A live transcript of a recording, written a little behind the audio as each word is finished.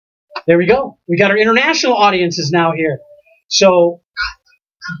There we go. We got our international audiences now here. So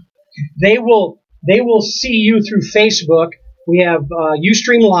they will see you through Facebook. We have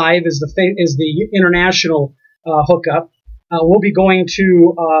Ustream Live is the international hookup. We'll be going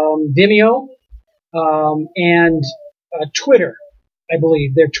to Vimeo and Twitter, I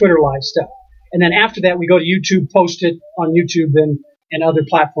believe. Their Twitter Live stuff. And then after that, we go to YouTube, post it on YouTube and other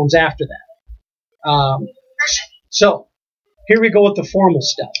platforms after that. So here we go with the formal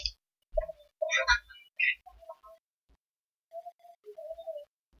stuff.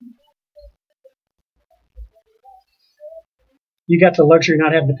 You got the luxury of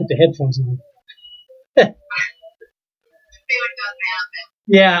not having to put the headphones on.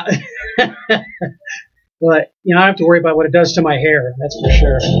 Yeah. But, I don't have to worry about what it does to my hair. That's for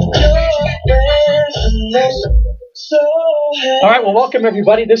sure. All right, well, welcome,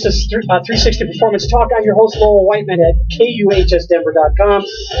 everybody. This is 360 Performance Talk. I'm your host, Lowell Whiteman at KUHSdenver.com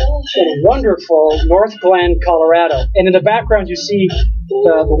in wonderful North Glen, Colorado. And in the background, you see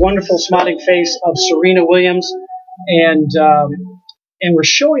the wonderful smiling face of Serena Williams. And we're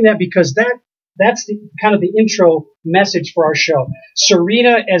showing that because that's kind of the intro message for our show.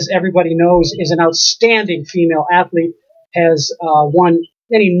 Serena, as everybody knows, is an outstanding female athlete, has won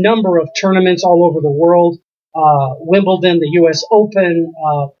any number of tournaments all over the world, Wimbledon, the U.S. Open,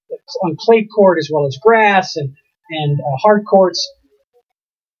 on clay court as well as grass and hard courts.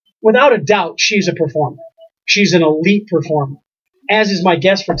 Without a doubt, she's a performer. She's an elite performer, as is my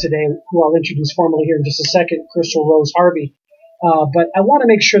guest for today, who I'll introduce formally here in just a second, Crystal Rose Harvey. But I want to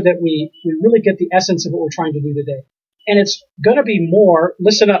make sure that we really get the essence of what we're trying to do today. And it's going to be more,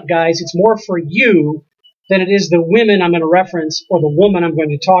 listen up, guys, it's more for you than it is the women I'm going to reference or the woman I'm going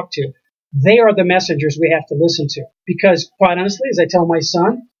to talk to. They are the messengers we have to listen to. Because, quite honestly, as I tell my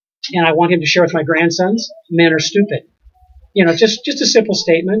son, and I want him to share with my grandsons, men are stupid. Just a simple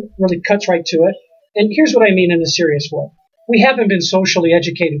statement, really cuts right to it. And here's what I mean in a serious way. We haven't been socially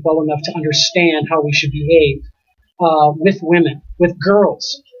educated well enough to understand how we should behave with women, with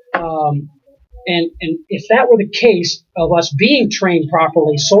girls. And if that were the case of us being trained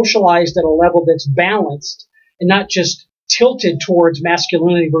properly, socialized at a level that's balanced and not just tilted towards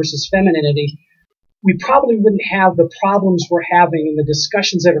masculinity versus femininity, we probably wouldn't have the problems we're having in the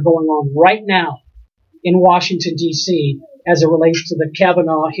discussions that are going on right now in Washington, D.C. as it relates to the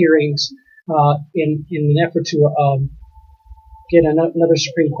Kavanaugh hearings in an effort to get another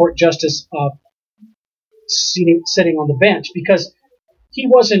Supreme Court justice sitting on the bench, because he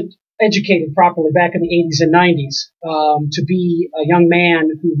wasn't educated properly back in the 80s and 90s to be a young man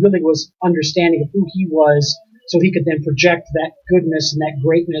who really was understanding of who he was, so he could then project that goodness and that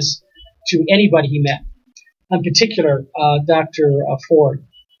greatness to anybody he met, in particular Dr. Ford.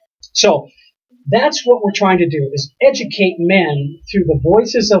 So that's what we're trying to do, is educate men through the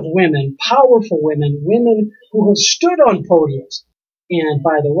voices of women, powerful women, women who have stood on podiums. And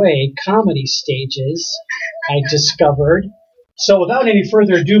by the way, comedy stages, I discovered. So without any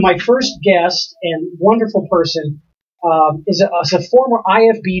further ado, my first guest and wonderful person is a former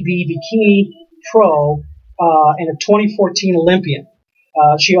IFBB bikini pro and a 2014 Olympian.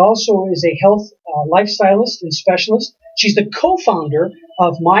 She also is a health lifestylist and specialist. She's the co-founder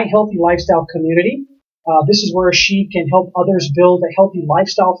of My Healthy Lifestyle Community. This is where she can help others build a healthy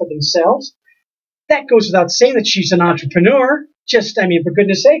lifestyle for themselves. That goes without saying that she's an entrepreneur. For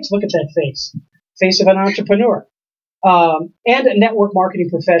goodness sakes, look at that face. Face of an entrepreneur. And a network marketing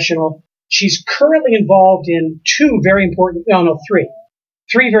professional. She's currently involved in three very important things.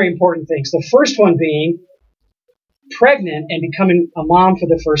 The first one being pregnant and becoming a mom for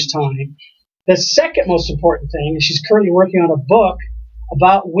the first time. The second most important thing is she's currently working on a book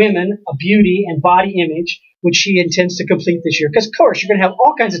about women, beauty, and body image, which she intends to complete this year. Because, of course, you're going to have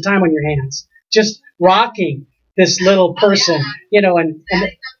all kinds of time on your hands just rocking this little person, and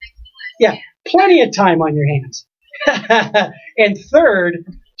plenty of time on your hands. And third,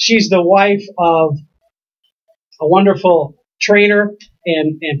 she's the wife of a wonderful trainer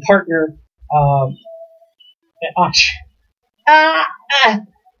and partner.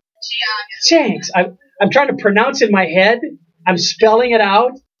 Thanks. I'm trying to pronounce it in my head. I'm spelling it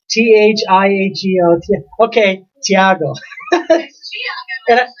out. Thiago. Okay, Thiago.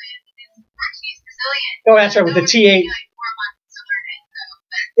 Oh, that's right, with the T8.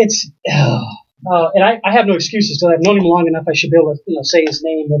 And I have no excuses to that. I've known him long enough. I should be able to, say his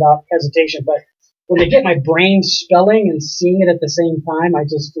name without hesitation. But when they get my brain spelling and seeing it at the same time, I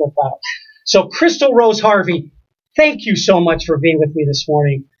just flip out. So, Crystal Rose Harvey, thank you so much for being with me this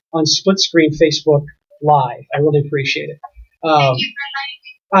morning on Split Screen Facebook Live. I really appreciate it. Thank you for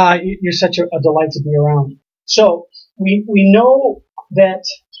inviting me. You're such a delight to be around. So, we know that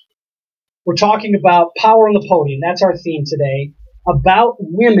We're talking about power on the podium. That's our theme today. About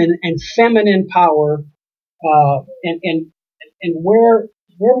women and feminine power, and where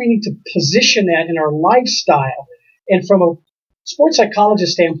we need to position that in our lifestyle. And from a sports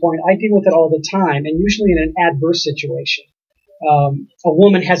psychologist standpoint, I deal with it all the time, and usually in an adverse situation. A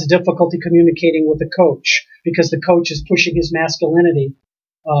woman has difficulty communicating with the coach because the coach is pushing his masculinity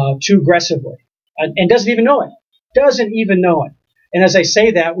too aggressively and doesn't even know it. Doesn't even know it. And as I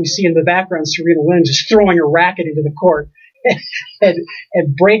say that, we see in the background Serena Williams just throwing a racket into the court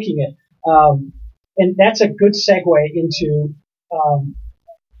and breaking it. And that's a good segue into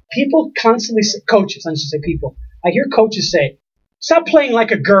people constantly say, coaches, I should say people. I hear coaches say, "Stop playing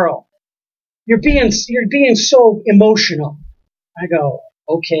like a girl. You're being so emotional." I go,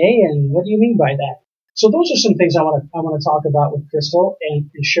 "Okay, and what do you mean by that?" So those are some things I want to talk about with Crystal and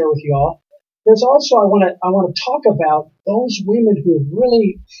share with you all. There's also I want to talk about those women who have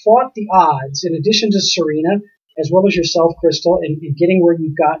really fought the odds, in addition to Serena, as well as yourself, Crystal, in getting where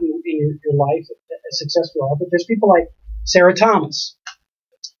you've gotten in your life as successful. But there's people like Sarah Thomas,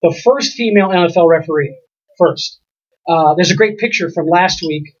 the first female NFL referee. There's a great picture from last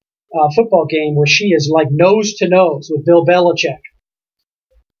week football game where she is like nose to nose with Bill Belichick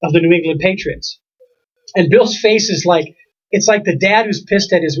of the New England Patriots, and Bill's face is like it's like the dad who's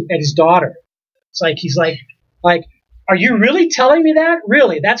pissed at his daughter. It's like he's like, "Are you really telling me that?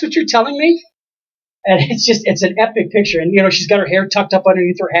 Really? That's what you're telling me?" And it's an epic picture. And she's got her hair tucked up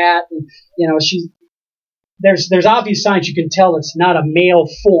underneath her hat, and there's obvious signs you can tell it's not a male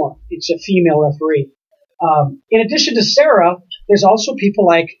form. It's a female referee. In addition to Sarah, there's also people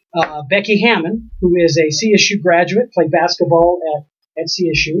like Becky Hammond, who is a CSU graduate, played basketball at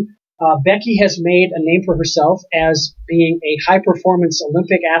CSU. Becky has made a name for herself as being a high-performance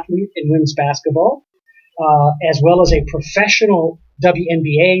Olympic athlete in women's basketball, as well as a professional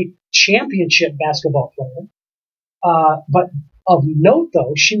WNBA championship basketball player. But of note,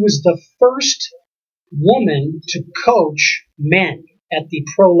 though, she was the first woman to coach men at the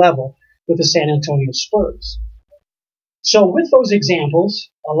pro level with the San Antonio Spurs. So with those examples,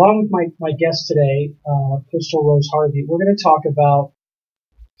 along with my guest today, Crystal Rose Harvey, we're going to talk about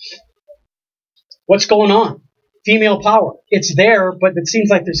what's going on. Female power. It's there, but it seems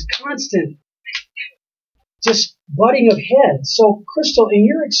like there's constant just butting of heads. So, Crystal, in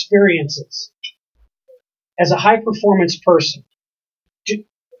your experiences as a high-performance person,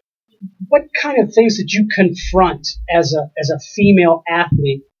 what kind of things did you confront as a female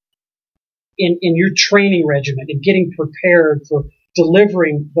athlete in your training regimen and getting prepared for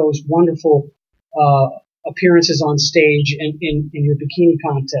delivering those wonderful appearances on stage and in your bikini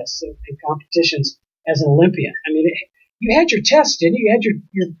contests and competitions as an Olympian? I mean, you had your tests, didn't you? You had your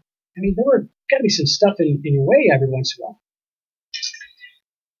I mean, there were got to be some stuff in your way every once in a while.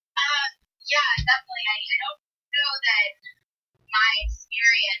 Yeah, definitely. I don't know that my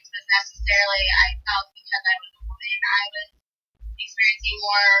experience was necessarily, I felt because I was a woman, I was experiencing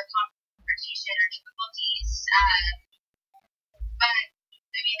more confrontation or difficulties. But,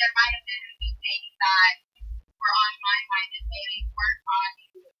 I mean, there might have been a few things that were on my mind that maybe weren't on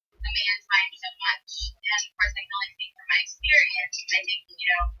the man's mind so much. And, of course, I can only speak from my experience. I think,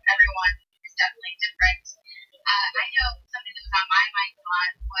 everyone is definitely different. I know something that was on my mind a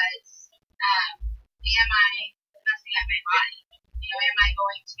lot was, am I messing up my body? Am I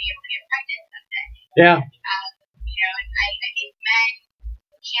going to be able to get pregnant someday? Yeah. And I think men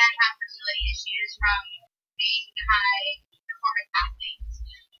can have fertility issues from being high performance athletes.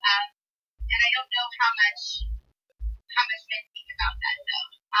 And I don't know how much men think about that though.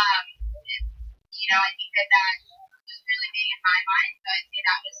 I think that was really big in my mind. So I'd say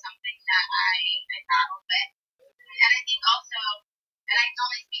that was something that I battled with. And I think also, and I can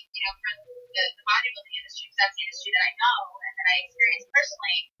only speak, for the bodybuilding industry, because that's the industry that I know and that I experienced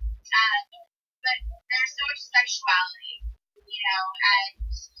personally. But there's so much sexuality, and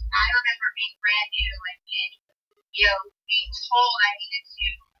I remember being brand new and being told I needed to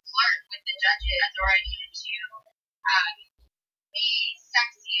flirt with the judges or I needed to be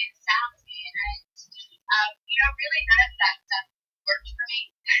sexy and sassy, and really none of that stuff worked for me.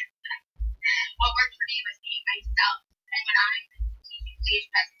 What worked for me was being myself, and when I'm teaching stage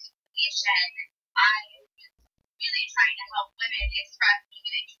presentation, I was really trying to help women express who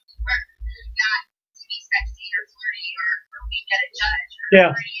they truly were, not to be sexy or flirty or we get a judge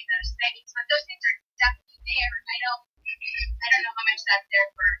or any of those things. But those things are definitely there. I don't know how much that's there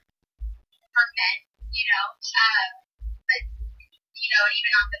for men, but and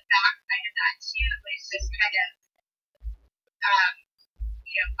even on the back side of that too, it's just kind of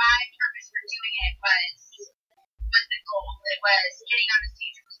my purpose for doing it was the goal. It was getting on the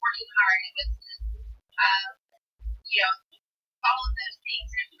stage in 4,500 hard. It was, all of those things.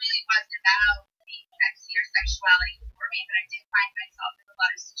 And it really wasn't about the sexy or sexuality for me, but I did find myself in a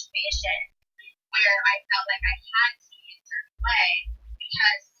lot of situations where I felt like I had to be a certain way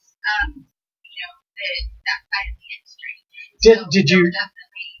because of, that side of the industry. Did you? There were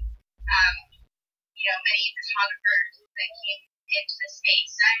definitely, many photographers that came into the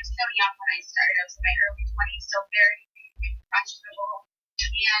space. And I was so young when I started. I was in my early 20s, so very impressionable.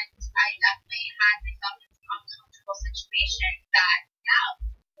 And I definitely had myself in some uncomfortable situations that now,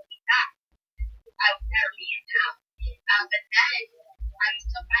 looking back, I would never be in now. But then I was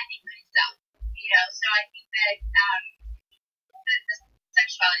still finding myself, So I think that the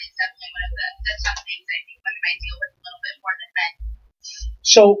sexuality is definitely one of the tough things I think women might deal with a little bit more than men.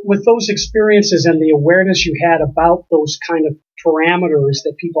 So with those experiences and the awareness you had about those kind of parameters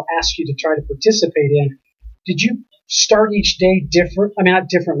that people ask you to try to participate in, did you start each day different? I mean, not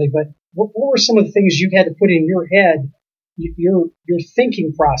differently, but what were some of the things you had to put in your head, your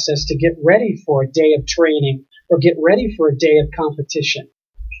thinking process to get ready for a day of training or get ready for a day of competition?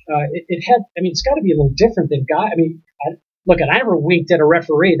 It's got to be a little different than guy. I mean, I never winked at a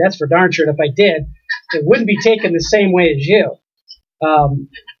referee. That's for darn sure. And if I did, it wouldn't be taken the same way as you.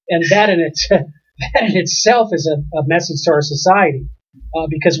 And that in itself is a message to our society,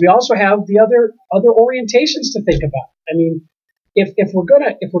 because we also have the other orientations to think about. I mean, if we're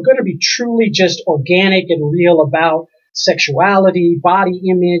gonna be truly just organic and real about sexuality, body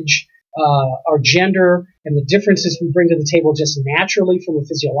image, our gender, and the differences we bring to the table just naturally from a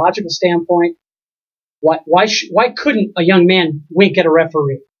physiological standpoint, why couldn't a young man wink at a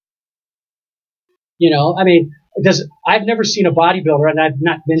referee? I've never seen a bodybuilder, and I've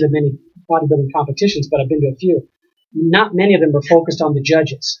not been to many bodybuilding competitions, but I've been to a few. Not many of them are focused on the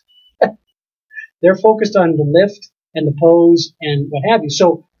judges. They're focused on the lift and the pose and what have you.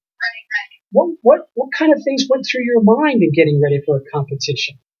 So, what kind of things went through your mind in getting ready for a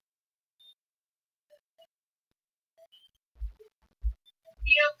competition?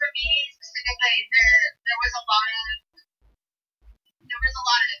 For me specifically, there was a lot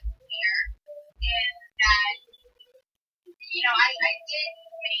of fear in that. I did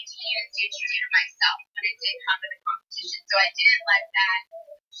maintain and stay true to myself when it did come to the competition, so I didn't let that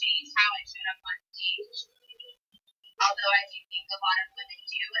change how I showed up on stage. Although I do think a lot of women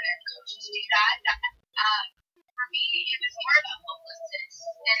do, and their coaches do that. For me, it was more about hopelessness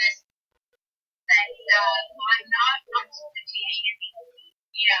in this sense that I'm not participating in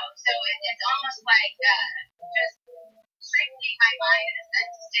so it's almost like just strengthening my mind in a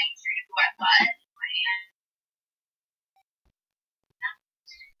sense of staying true to who I was, who I am.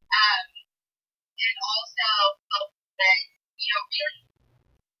 And also that, really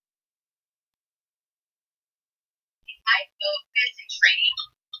I focus in training,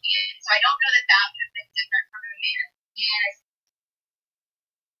 and so I don't know that would have been different from a man.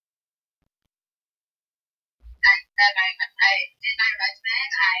 And that I did my regimen,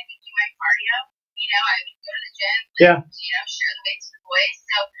 I would do my cardio, I would go to the gym, share the weights with the boys.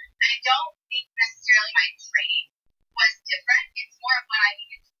 So I don't think necessarily my training was different. It's more of what I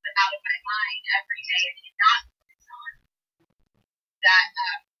needed to put out of my mind every day and not focus on that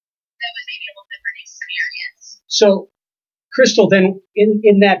was maybe a little different experience. So, Crystal, then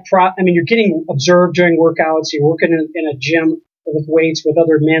in that you're getting observed during workouts. You're working in a gym with weights with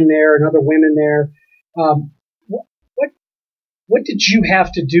other men there and other women there. What did you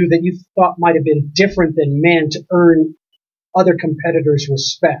have to do that you thought might have been different than men to earn other competitors'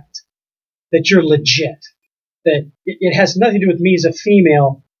 respect? That you're legit. That it has nothing to do with me as a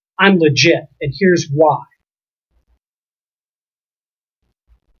female. I'm legit, and here's why.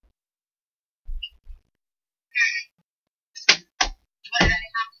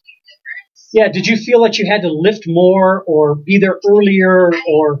 Yeah, did you feel that you had to lift more or be there earlier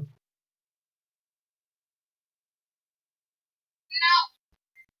or? No,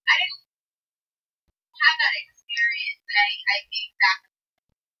 I didn't have that experience. I think that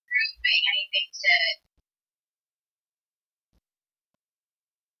proving anything to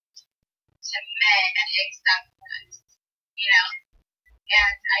men except us,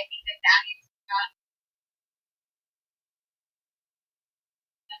 and I think that is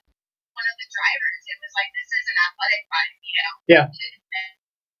one of the drivers. It was like, this is an athletic body, Yeah.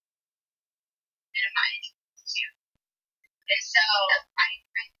 Minimize too. And so I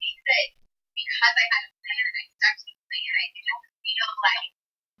think that because I had a plan and I stuck to the plan, I don't feel like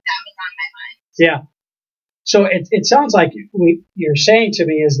that was on my mind. Yeah. So it sounds like you're saying to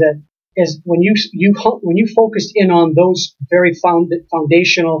me is that when you focused in on those very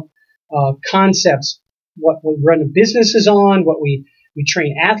foundational concepts, what we run the businesses on, what we we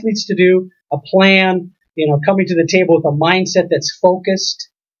train athletes to do, a plan, coming to the table with a mindset that's focused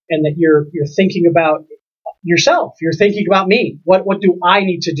and that you're thinking about yourself. You're thinking about me. What do I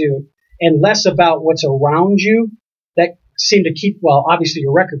need to do? And less about what's around you that seem to keep, well, obviously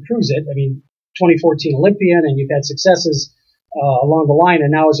your record proves it. I mean, 2014 Olympian, and you've had successes along the line,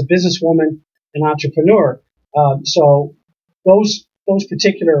 and now as a businesswoman, an entrepreneur. So those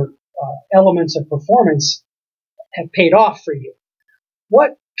particular elements of performance have paid off for you.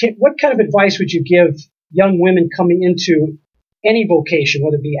 What kind of advice would you give young women coming into any vocation,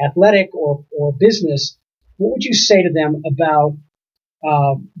 whether it be athletic or business? What would you say to them about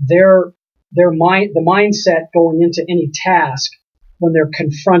the mindset going into any task when they're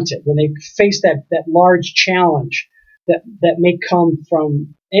confronted, when they face that large challenge that may come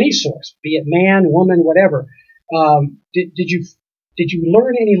from any source, be it man, woman, whatever? Did you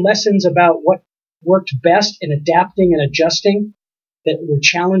learn any lessons about what worked best in adapting and adjusting that were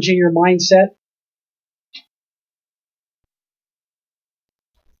challenging your mindset?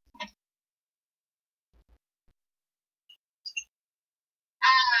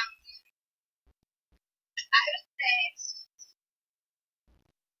 I would say,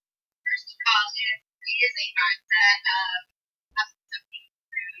 first of all, it is a mindset of something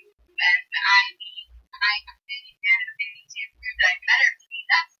through, and I have been advocating to improve that better. To me,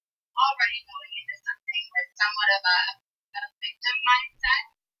 that's already going into something with somewhat of a victim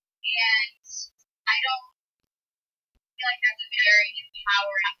mindset, and I don't feel like that's a very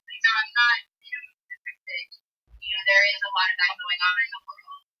empowering thing. Now, I'm not perfect. There is a lot of that going on in the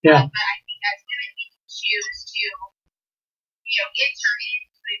world. Yeah. But I think as women, we can choose to, enter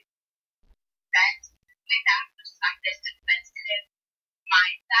into an event with that perspective, defensive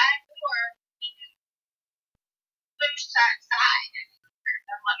mindset, or we can push that aside and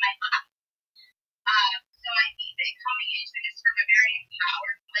of what might happen. So I think that coming into it is from a very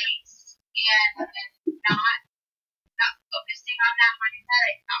empowered place and not focusing on that mindset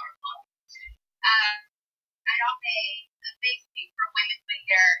is powerful. I don't think a big thing for women when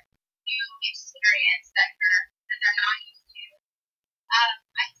they're new experience that they're not used to.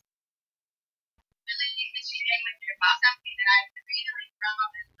 I really interested with your about something that I've really grown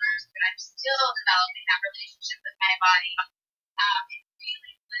up and learned, but I'm still developing that relationship with my body. And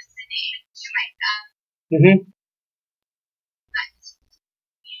really listening to myself. Mm-hmm. And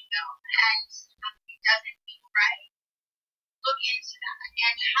it doesn't feel right. Look into that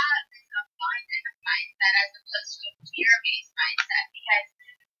and have this abundant mindset as opposed to a fear-based mindset, because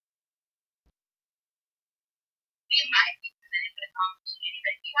we might be presented with an opportunity,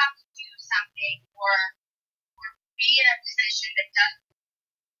 but if you have to do something or be in a position that doesn't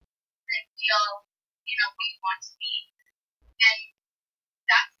feel, where you want to be, then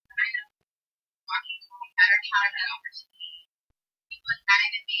that's kind of walking away better having that opportunity. People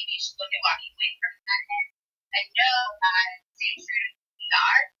kind of maybe should look at walking away from that and know that stay true to who we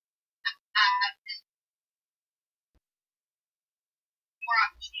are. More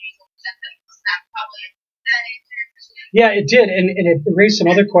opportunities will present themselves. That's probably that answer your question. Yeah, it did, and it raised some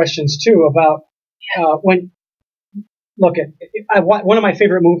other questions too about when. Look, one of my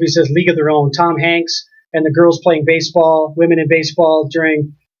favorite movies is League of Their Own. Tom Hanks and the girls playing baseball, women in baseball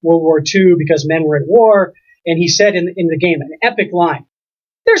during World War II because men were at war. And he said in the game, an epic line,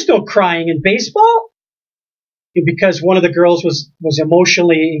 "There's no crying in baseball." Because one of the girls was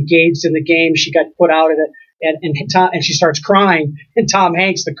emotionally engaged in the game, she got put out and she starts crying. And Tom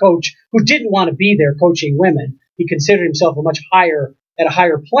Hanks, the coach, who didn't want to be there coaching women, he considered himself at a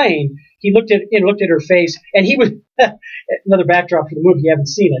higher plane. He looked at her face, and he was another backdrop for the movie. You haven't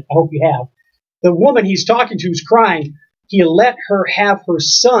seen it. I hope you have. The woman he's talking to is crying. He let her have her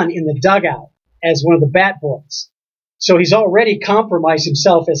son in the dugout as one of the bat boys. So he's already compromised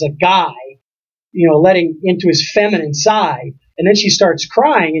himself as a guy, letting into his feminine side. And then she starts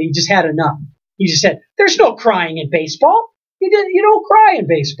crying, and he just had enough. He just said, "There's no crying in baseball. You don't cry in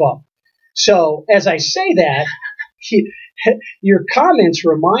baseball." So as I say that, your comments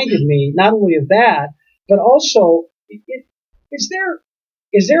reminded me not only of that, but also, is there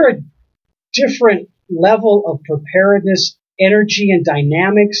a different level of preparedness, energy, and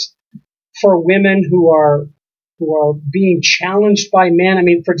dynamics for women who are being challenged by men? I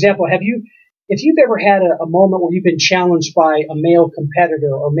mean, for example, if you've ever had a moment where you've been challenged by a male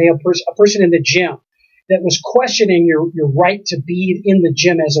competitor or a person in the gym that was questioning your right to be in the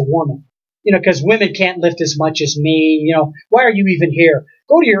gym as a woman, because women can't lift as much as me, why are you even here?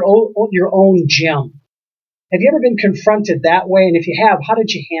 Go to your own gym. Have you ever been confronted that way? And if you have, how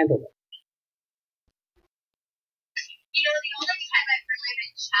did you handle it? The only time I've really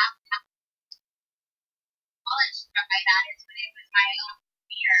been challenged by that is when it was my own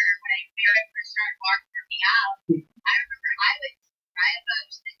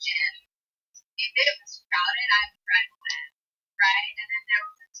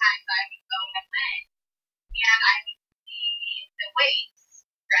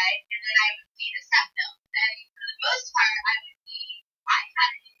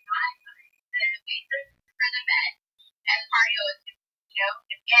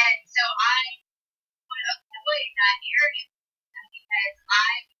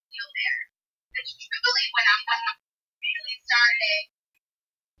I feel there. But truly, when I really started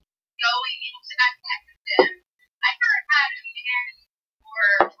going into that system, I never had a man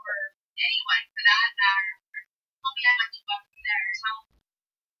or anyone for that matter tell me I had to go from there. Tell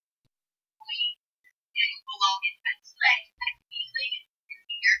me didn't belong in that slave, that feeling and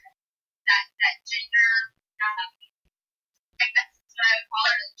fear, that gender, I guess what I would call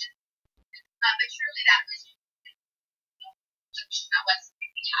it, but truly that was that was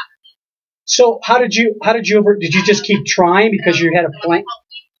happening. So did you just keep trying because you had a plan?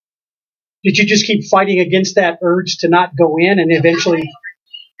 Did you just keep fighting against that urge to not go in and eventually?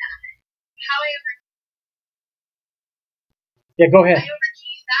 Yeah, go ahead. I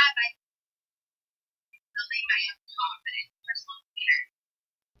overcame that by building my own confident personal trainer.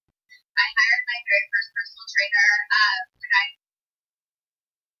 I hired my very first personal trainer when I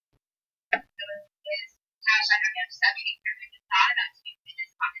was, gosh, I don't know, 7 years ago. I thought about doing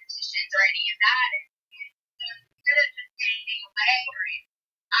fitness competitions or any of that. And instead of just staying away,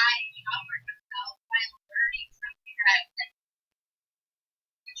 I offered myself by learning something that I was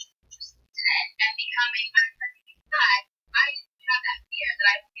interested in and becoming my perfect guide. I didn't have that fear that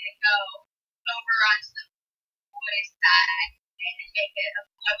I was going to go over onto the boys' side and make it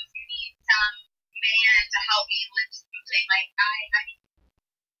I was going to need some man to help me lift something. Like I need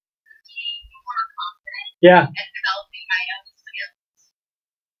to be more confident in developing my own skills.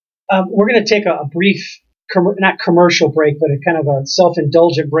 We're going to take a brief, not commercial break, but a kind of a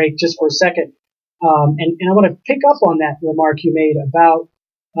self-indulgent break just for a second. And I want to pick up on that remark you made about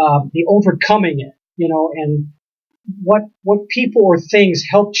the overcoming it, and what people or things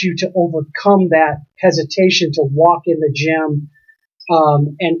helped you to overcome that hesitation to walk in the gym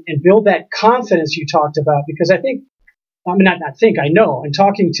and build that confidence you talked about. Because I know, I'm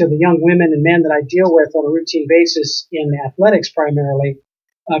talking to the young women and men that I deal with on a routine basis in athletics primarily.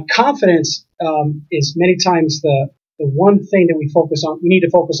 Confidence is many times the one thing that we need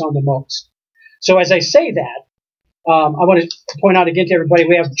to focus on the most. So as I say that, I want to point out again to everybody,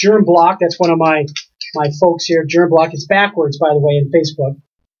 we have Germ Block. That's one of my folks here, Germ Block. It's backwards, by the way, in Facebook.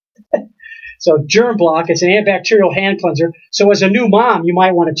 So Germ Block, it's an antibacterial hand cleanser. So as a new mom, you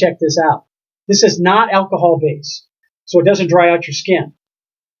might want to check this out. This is not alcohol-based, so it doesn't dry out your skin.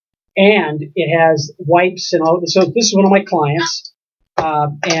 And it has wipes and all. So this is one of my clients.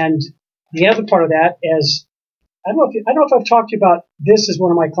 And the other part of that is, I don't know if I've talked to you about this is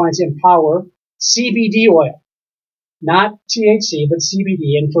one of my clients, Empower CBD oil. Not THC, but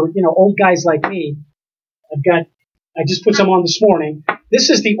CBD. And for, old guys like me, I just put some on this morning. This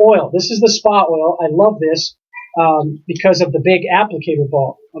is the oil. This is the spa oil. I love this, because of the big applicator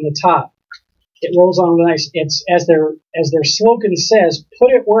ball on the top. It rolls on really nice. It's, as their slogan says,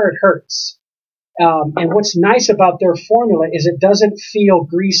 put it where it hurts. And what's nice about their formula is it doesn't feel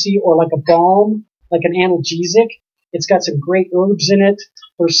greasy or like a balm, like an analgesic. It's got some great herbs in it.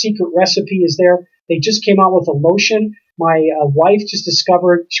 Her secret recipe is there. They just came out with a lotion. My wife just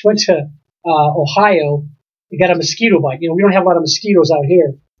discovered, she went to Ohio. We got a mosquito bite. We don't have a lot of mosquitoes out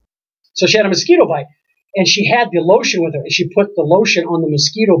here. So she had a mosquito bite, and she had the lotion with her, and she put the lotion on the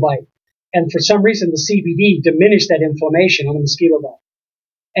mosquito bite. And for some reason, the CBD diminished that inflammation on the mosquito bite,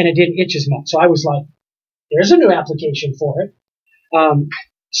 and it didn't itch as much. So I was like, there's a new application for it.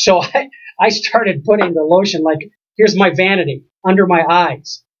 So I started putting the lotion, like, here's my vanity, under my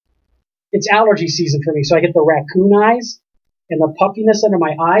eyes. It's allergy season for me, so I get the raccoon eyes and the puffiness under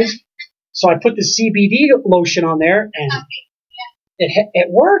my eyes. So I put the CBD lotion on there, and it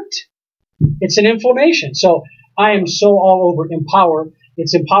worked. It's an inflammation. So I am so all over Empower.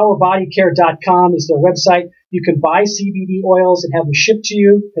 It's empowerbodycare.com is their website. You can buy CBD oils and have them shipped to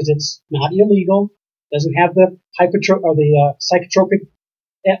you because it's not illegal. Doesn't have the psychotropic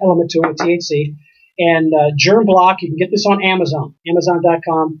element to it, THC. And Germ Block, you can get this on Amazon,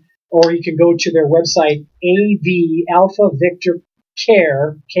 amazon.com, or you can go to their website,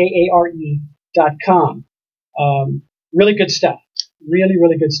 avalphavictorcare.com. Really good stuff. Really,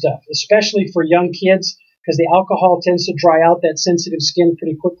 really good stuff, especially for young kids, because the alcohol tends to dry out that sensitive skin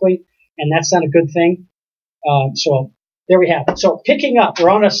pretty quickly, and that's not a good thing. So there we have it. So picking up, we're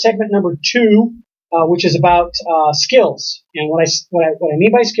on a segment number 2, which is about skills. And what I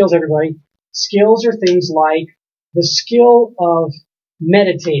mean by skills, everybody, skills are things like the skill of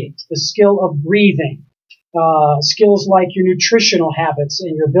meditating, the skill of breathing, skills like your nutritional habits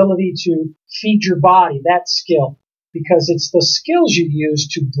and your ability to feed your body, that skill, because it's the skills you use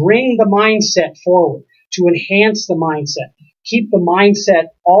to bring the mindset forward, to enhance the mindset, keep the mindset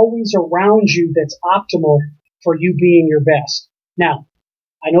always around you that's optimal for you being your best. Now,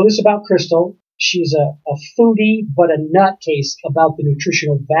 I know this about Crystal. she's a foodie, but a nutcase about the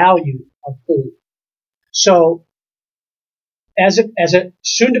nutritional value of food. So, as a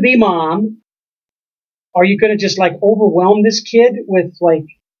soon-to-be mom, are you going to just like overwhelm this kid with like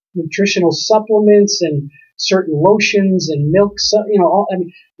nutritional supplements and certain lotions and milk?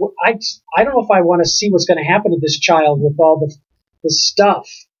 I don't know if I want to see what's going to happen to this child with all the stuff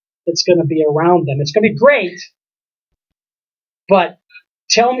that's going to be around them. It's going to be great, but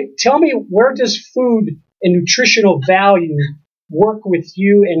tell me, where does food and nutritional value work with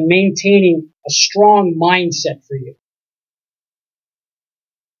you in maintaining a strong mindset for you?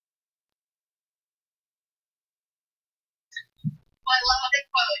 Well, I love the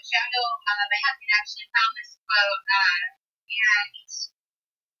quote. I know my husband actually found this quote, and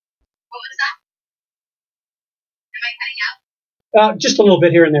what was that? Am I cutting out? Just a little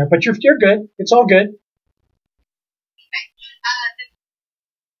bit here and there, but you're good. It's all good.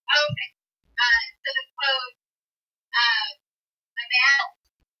 Okay. So the quote, a man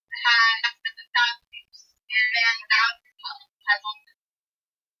has the values, and a man without health has only.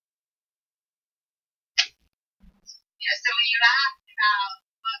 So when you ask about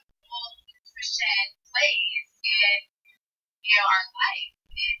what role nutrition plays in, our life,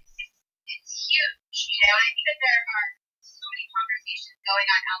 it's huge. And I think that there are so many conversations going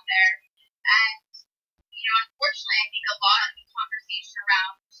on out there, and unfortunately, I think a lot of the conversation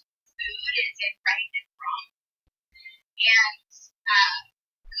around food is in right and wrong, and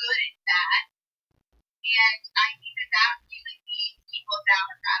good and bad, and I think that really leads people down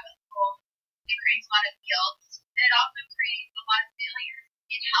a rabbit hole. It creates a lot of guilt, and it also creates a lot of failure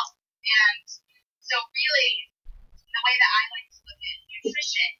in health. And so really, the way that I like to look at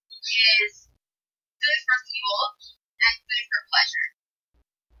nutrition is food for fuel and food for pleasure.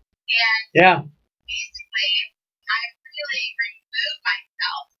 And basically, I really remove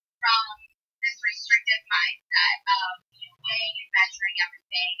myself from this restrictive mindset of weighing and measuring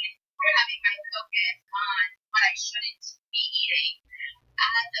everything and having my focus on what I shouldn't be eating,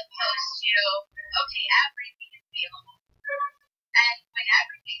 as opposed to, okay, everything is available. And when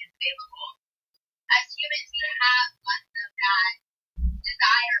everything is available, as humans, we have less of that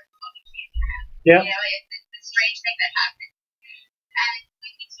desire for what we can't have. Yeah. It's a strange thing that happens. And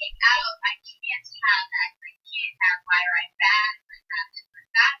when we take out, I can't have that, I can't have why or I'm bad, I'm not this or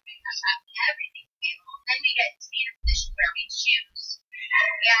that, I'm not everything available. Then we get to be in a position where we choose.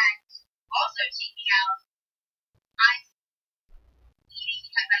 And also taking out, I'm eating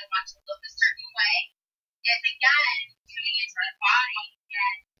because I want to look a certain way, is again tuning into the body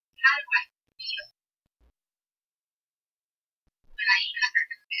and how do I feel when I eat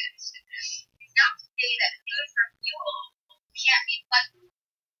certain foods. It's not to say that food for fuel can't be pleasurable,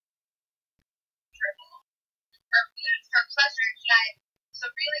 or food for pleasure can. So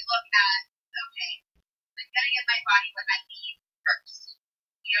really look at, okay, I'm going to give my body what I need first.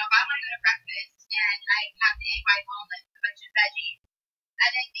 If I want to go to breakfast and I have the egg white omelet with a bunch of veggies,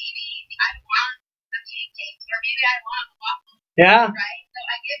 and then maybe I want a pancake, or maybe I want a waffle. Yeah. Right? So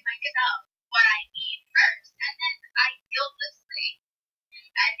I give myself what I need first, and then I guiltlessly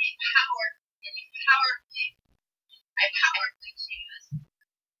and powerfully choose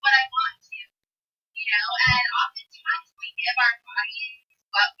what I want to. And oftentimes we give our bodies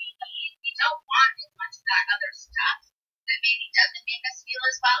what we need. We don't want as much of that other stuff that maybe doesn't make us feel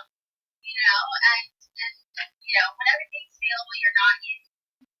as well. And when everything's available, you're not in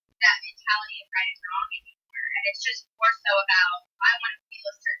that mentality of right and wrong anymore. And it's just more so about, I want to feel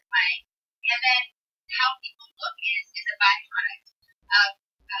a certain way. And then how people look is a byproduct of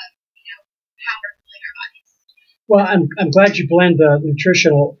how we're feeling our bodies. Well, I'm glad you blend the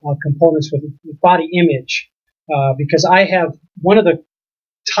nutritional components with body image, because I have one of the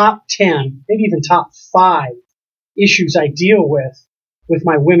top 10, maybe even top 5 issues I deal with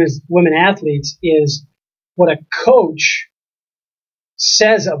my women athletes is what a coach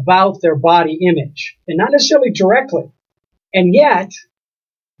says about their body image, and not necessarily directly. And yet,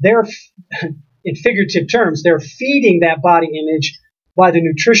 they're, in figurative terms, they're feeding that body image by the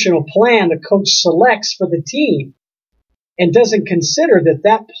nutritional plan the coach selects for the team, and doesn't consider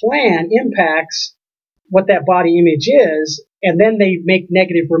that plan impacts what that body image is, and then they make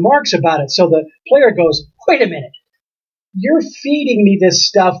negative remarks about it. So the player goes, wait a minute, you're feeding me this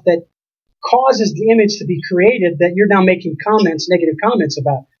stuff that causes the image to be created that you're now making negative comments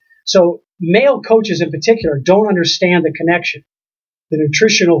about. So male coaches in particular don't understand the connection, the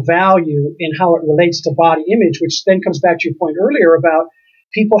nutritional value and how it relates to body image, which then comes back to your point earlier about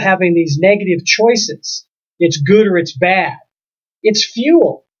people having these negative choices. It's good or it's bad. It's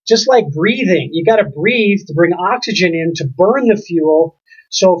fuel, just like breathing. You got to breathe to bring oxygen in to burn the fuel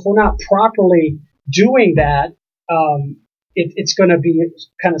So if we're not properly doing that, it's going to be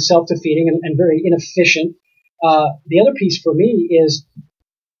kind of self-defeating and very inefficient. The other piece for me is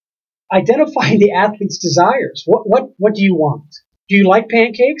identifying the athlete's desires. What do you want? Do you like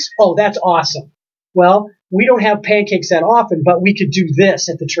pancakes? Oh, that's awesome. Well, we don't have pancakes that often, but we could do this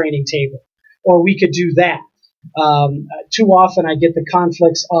at the training table, or we could do that. Too often I get the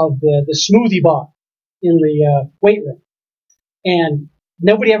conflicts of the smoothie bar in the weight room. And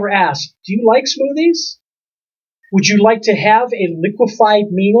nobody ever asks, do you like smoothies? Would you like to have a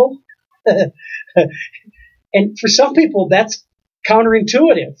liquefied meal? And for some people, that's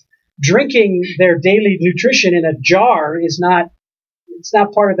counterintuitive. Drinking their daily nutrition in a jar is it's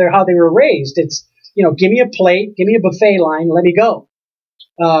not part of how they were raised. It's, give me a plate, give me a buffet line, let me go.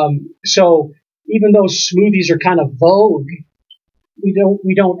 So even though smoothies are kind of vogue, we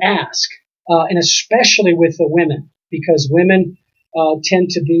don't ask, and especially with the women, because women tend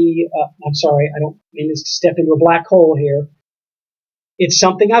to be. I'm sorry, I don't mean to step into a black hole here. It's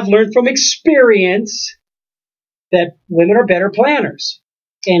something I've learned from experience that women are better planners,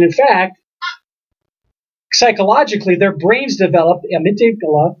 and in fact, psychologically, their brains develop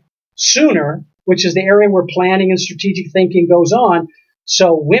amygdala sooner, which is the area where planning and strategic thinking goes on.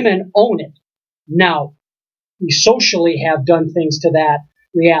 So women own it. Now, we socially have done things to that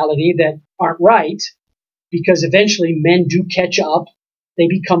reality that aren't right, because eventually men do catch up. They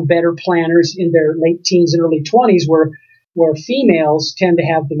become better planners in their late teens and early 20s, where females tend to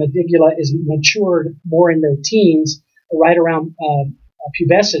have the amygdala is matured more in their teens, right around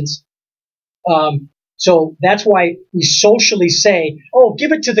pubescence. So that's why we socially say, oh,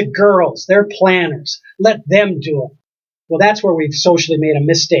 give it to the girls. They're planners. Let them do it. Well, that's where we've socially made a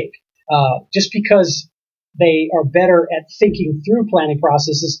mistake. Just because they are better at thinking through planning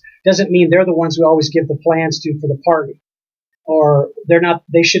processes doesn't mean they're the ones we always give the plans to for the party. Or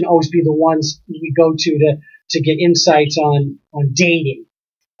they shouldn't always be the ones we go to get insights on dating.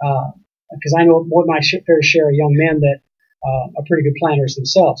 Because I know more than my fair share of young men that are pretty good planners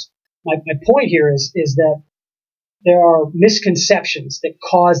themselves. My point here is that there are misconceptions that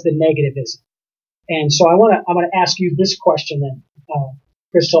cause the negativism. And so I'm going to ask you this question then,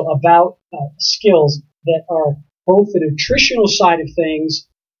 Crystal, about skills that are both the nutritional side of things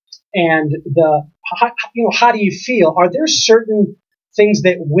and how do you feel? Are there certain things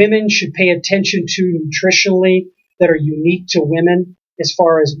that women should pay attention to nutritionally that are unique to women, as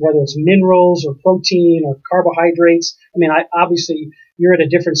far as whether it's minerals or protein or carbohydrates? I mean, obviously you're at a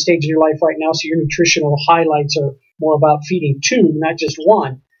different stage in your life right now, so your nutritional highlights are more about feeding two, not just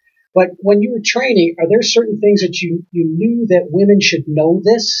one. But when you were training, are there certain things that you knew that women should know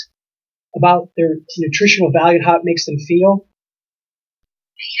this about their nutritional value and how it makes them feel?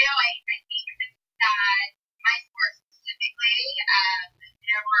 I think that my sport specifically,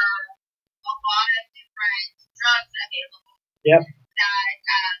 there were a lot of different drugs available. Yep.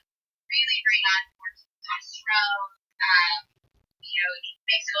 That really bring on more testosterone. It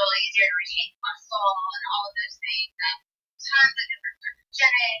makes it a little easier to retain muscle and all of those things. Tons of different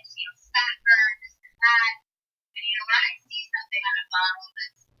energetics, fat burn, this and that. And when I see something on a bottle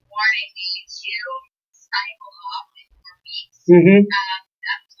that's warning me to cycle off in 4 weeks,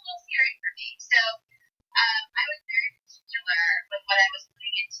 that's a little scary for me. So I was very particular with what I was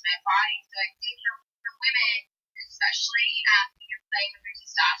putting into my body. So I think for women, especially when you're playing with your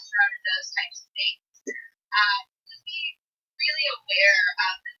testosterone and those types of things, just be really aware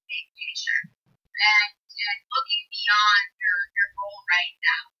of the big picture and looking beyond your goal right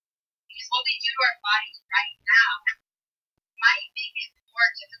now. Because what we do to our bodies right now might make it more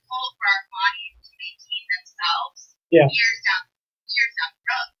difficult for our bodies to maintain themselves years down the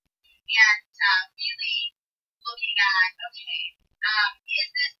road. And really looking at, okay, is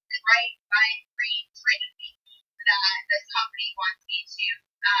this the right mind-brain trinity that this company wants me to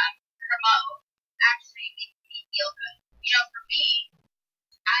promote actually makes me feel good? For me,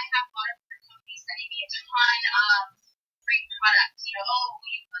 I have a lot of different companies sending me a ton of free products.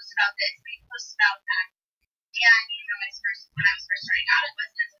 We post about this, we post about that. And when I was first starting out, it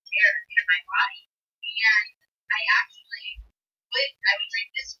wasn't as apparent in my body. And I would drink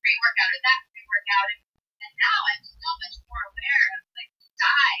this free workout or that free workout, and now I'm so much more aware of the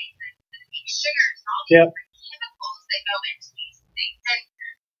dyes and the sugars and all these different chemicals that go into these things. And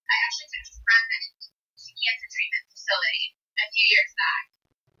I actually took a friend to cancer treatment facility a few years back,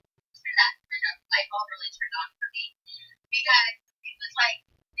 and that kind of light bulb really turned on for me, because it was like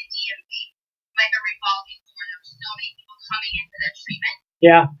the DMV, like a revolving door. There were so many people coming into the treatment.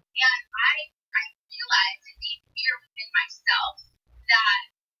 Yeah. And I realized a deep fear within myself that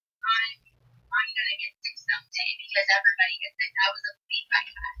I'm going to get sick someday because everybody gets sick. That was a belief I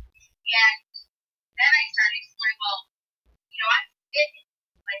And then I started exploring, well, I'm fit.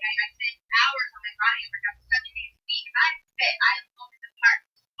 Like, I spend hours on my body and work out 7 days a week. I'm fit. I look the part.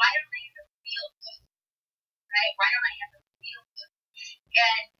 Why don't I ever feel good? Right? Why don't I ever feel good?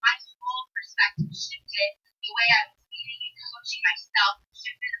 And my whole perspective shifted. The way I was leading and coaching myself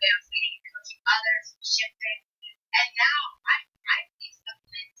shifted. The way I was leading and coaching others shifted. And now I think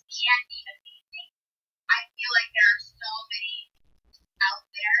supplements can be amazing. I feel like there are so many out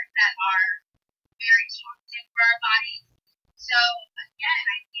there that are very toxic for our bodies. So again,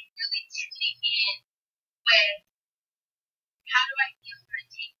 I think really tuning in with how do I feel when I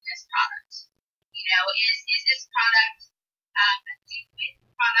take this product? Is this product a do-with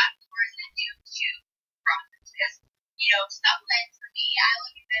product or is it a do-to product? Because, supplements for me, I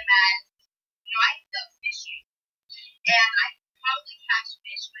look at them as, I go fishing and I probably catch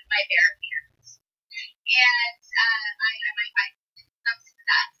fish with my bare hands. And I might find some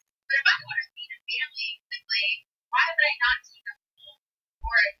success. But if I want to feed a family quickly, why would I not take a pole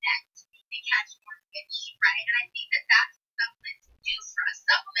or a net and catch more fish, right? And I think that that's what supplements do for us.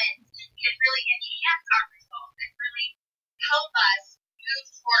 Supplements can really enhance our results and really help us move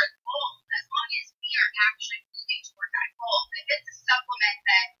toward goals as long as we are actually moving toward that goal. If it's a supplement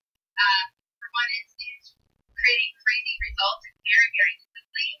that, for one, is creating crazy results very, very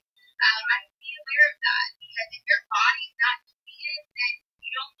quickly, I would be aware of that because if your body's not depleted, then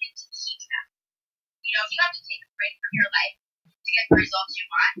you don't get to keep that. If you have to take a break from your life to get the results you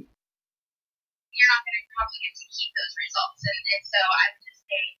want, you're not going to probably get to keep those results. And so I would just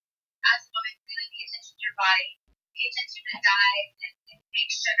say, as a woman, really pay attention to your body, pay attention to diet and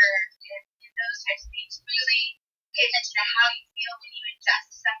fake sugar and those types of things. Really pay attention to how you feel when you ingest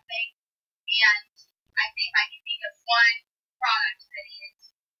something. And I think I can think of one product that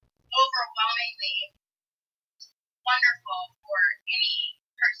is overwhelmingly wonderful for any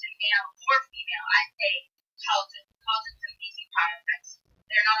person, male or female. I'd say collagen's an amazing product.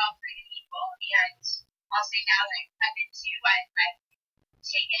 They're not all created equal. And I'll say now that I'm pregnant too, I've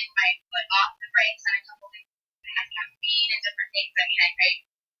taken my foot off the brakes on a couple of things. I had caffeine and different things. I mean, I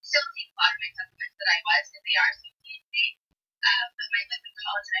still take a lot of my supplements that I was because they are so safe. But my liquid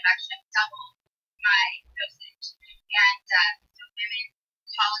collagen, I've actually doubled my dosage. And so women,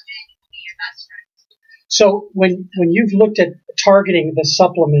 collagen will be your best friend. So when you've looked at targeting the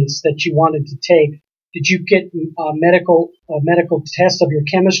supplements that you wanted to take, did you get a medical test of your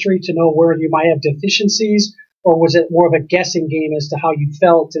chemistry to know where you might have deficiencies, or was it more of a guessing game as to how you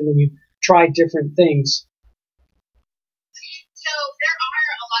felt and then you tried different things? So there are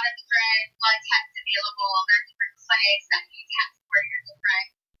a lot of different blood tests available. There are different clinics that can test where your different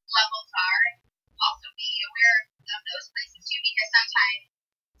levels are. Also be aware of those places too, because sometimes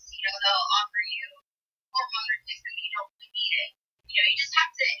they'll offer you hormone replacement when you don't really need it. You just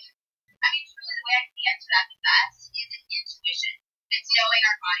have to. I mean, truly, the way I can answer that the best is intuition. It's knowing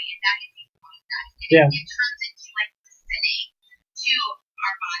our body, and that is a process. It turns into like listening to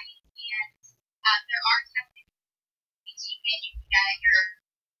our body. And there are tests you can get your.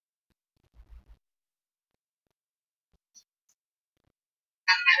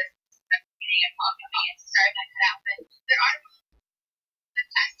 I was getting a call coming in. Sorry, that cut out. But there are the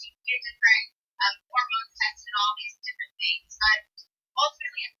tests you can get different hormone tests and all these different things. But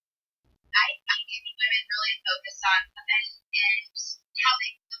ultimately, I think women really focus on men and how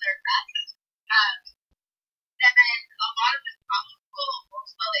they feel their best. Then a lot of the problems will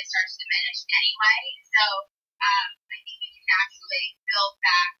slowly start to diminish anyway. So I think we can naturally build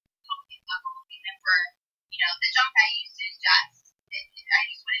back healthy levels. Remember, the junk I used to ingest, I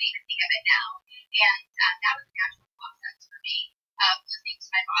just wouldn't even think of it now. And that was a natural process for me of listening to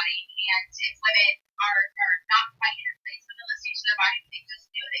my body. And if women are not quite in a place with listening to their body, they just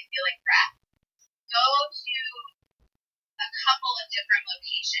know they feel like crap, go to a couple of different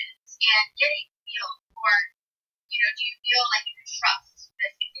locations and get a feel for, do you feel like you can trust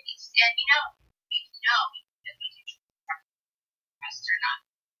this community? And we know that we can trust or not.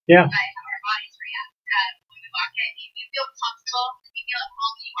 Yeah. By how our bodies react. When we walk in, if you feel comfortable, if you feel at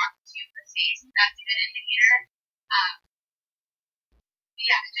home when you walk into a space, that's a good indicator.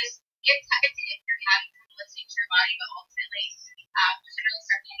 Just get tested if you're having trouble listening to your body, but ultimately, just really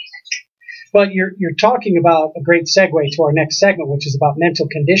start paying attention. Well, you're talking about a great segue to our next segment, which is about mental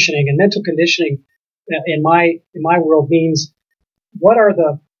conditioning. And mental conditioning, in my world, means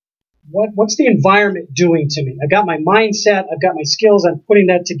what's the environment doing to me? I've got my mindset, I've got my skills, I'm putting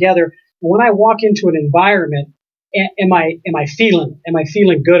that together. When I walk into an environment, am I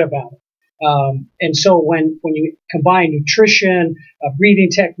feeling good about it? And so when you combine nutrition, breathing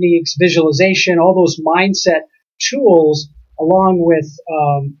techniques, visualization, all those mindset tools, along with,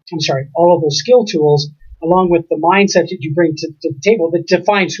 all of those skill tools, along with the mindset that you bring to the table that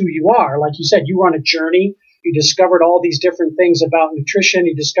defines who you are. Like you said, you were on a journey. You discovered all these different things about nutrition.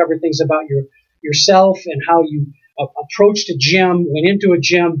 You discovered things about yourself and how you approached a gym, went into a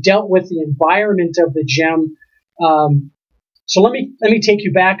gym, dealt with the environment of the gym. So let me take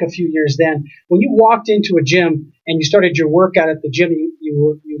you back a few years then. When you walked into a gym and you started your workout at the gym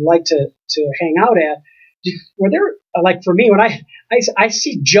you like to hang out at, were there, like for me, when I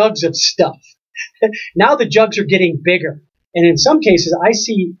see jugs of stuff, now the jugs are getting bigger. And in some cases, I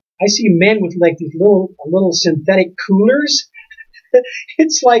see men with like these little synthetic coolers.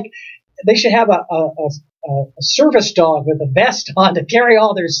 It's like they should have a service dog with a vest on to carry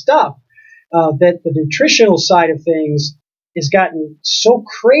all their stuff. That the nutritional side of things has gotten so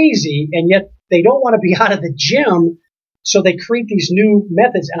crazy, and yet they don't want to be out of the gym, so they create these new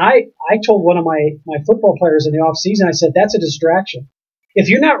methods. And I told one of my football players in the off season, I said, that's a distraction. If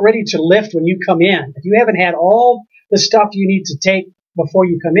you're not ready to lift when you come in, if you haven't had all the stuff you need to take before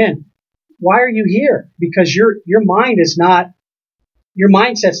you come in, why are you here? Because your mindset's not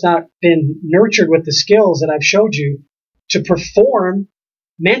been nurtured with the skills that I've showed you to perform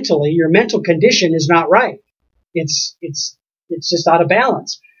mentally. Your mental condition is not right. It's just out of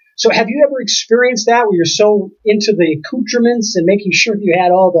balance. So have you ever experienced that where you're so into the accoutrements and making sure you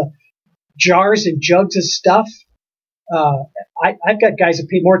had all the jars and jugs of stuff? I've got guys that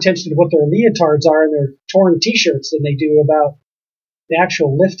pay more attention to what their leotards are and their torn t-shirts than they do about the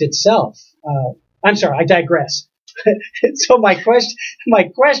actual lift itself. I'm sorry, I digress. So my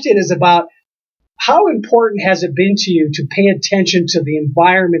question is about how important has it been to you to pay attention to the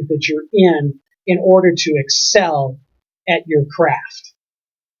environment that you're in order to excel at your craft?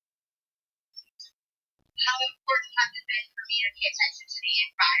 How important has it been for me to pay attention to the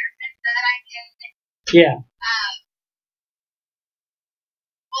environment that I'm in? Yeah.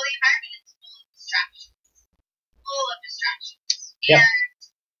 Well, the environment is full of distractions. Yep.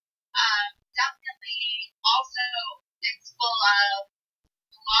 And definitely also it's full of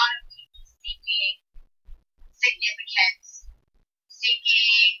a lot of people seeking significance,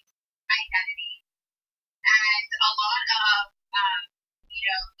 seeking identity, and a lot of the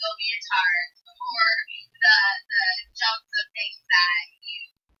leotards or the chunks of things that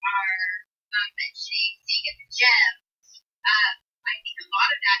you are mentioning, seeing at the gym. I think a lot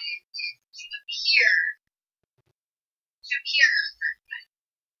of that is to appear a certain way,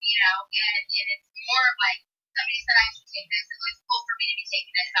 and it's more of like somebody said I should take this, and it's cool for me to be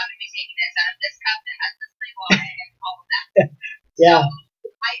taking this, I'm going to be taking this out of this cup that has this label on it, and all of that. Yeah. So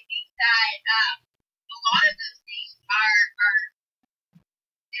I think that a lot of those things are,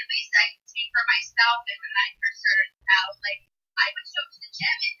 at least I speak for myself, and when I first started out, like, I would show up to the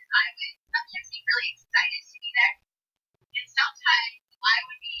gym, and I would sometimes be really excited to be there, and sometimes I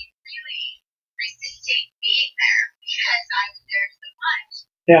would be really resisting being there because I was there so much.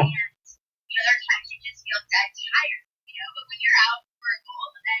 Yeah. And there are times you just feel dead tired, but when you're out for a goal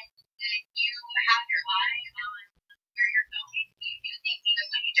and you have your eye on where you're going, you do things even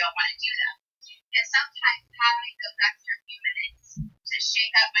when you don't want to do them. And sometimes having those extra few minutes to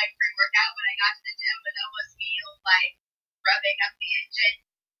shake up my pre-workout when I got to the gym would almost feel like rubbing up the engine,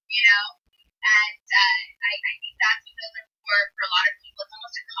 and I think that's what those are for a lot of people. It's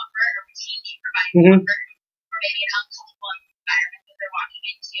almost a comfort, a routine to provide comfort, or maybe an uncomfortable environment that they're walking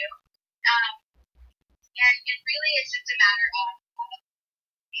into. And really it's just a matter of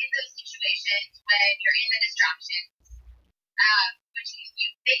in those situations when you're in the distractions, which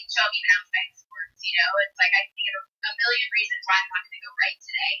they show up even outside of sports, it's like I can think of a million reasons why I'm not going to go right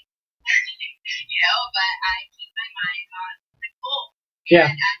today, but I keep my mind on the goal. Yeah.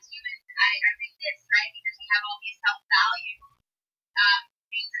 And as humans, I think it's right because we have all these self-value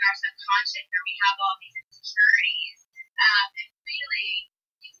things in our subconscious where we have all these insecurities. And really,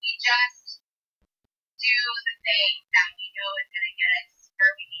 if we just do the thing that we know is going to get us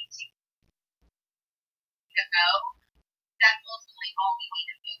where we need to go, that's ultimately all we need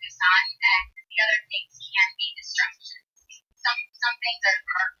to focus on. And the other things can be distractions. Some things are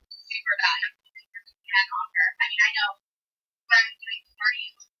super valuable and really can offer. I mean, I know when I'm doing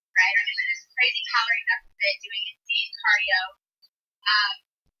cardio, right? I mean, there's crazy calorie deficit doing insane cardio.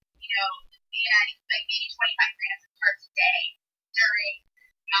 And like maybe 25 grams of carbs a day during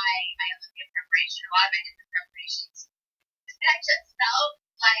my Olympic preparation, a lot of my different preparations. And I just felt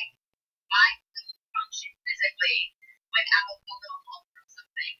like I couldn't function physically without a little help from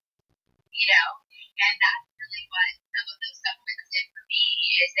something, and that's really what some of those supplements did for me,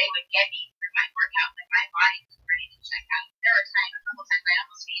 is they would get me through my workout when my body was ready to check out. There were a couple times I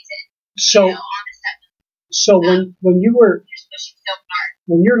almost fainted, on the step. So when you were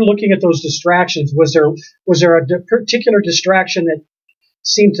when you're looking at those distractions, was there a particular distraction that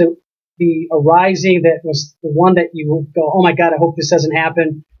seemed to be arising that was the one that you would go, oh my God, I hope this doesn't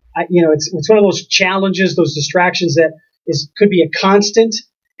happen? It's one of those challenges, those distractions that could be a constant,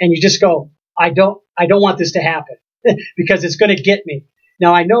 and you just go, I don't want this to happen because it's going to get me.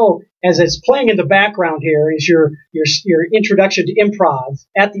 Now I know as it's playing in the background here is your introduction to improv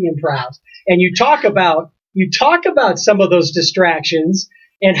at the improv, and you talk about some of those distractions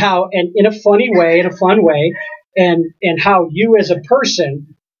and how, and in a fun way, and how you as a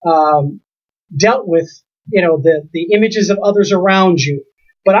person dealt with the images of others around you.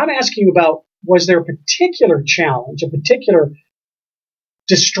 But I'm asking you about, was there a particular challenge, a particular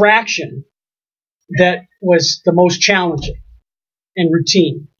distraction that was the most challenging and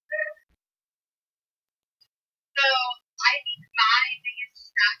routine? So I think my biggest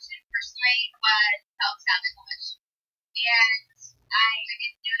distraction personally was self-sabotage. And I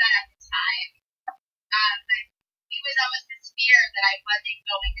knew that at the time. But it was almost this fear that I wasn't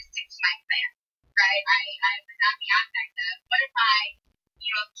going to stick to my plan, right? I was at the aspect of, what if I,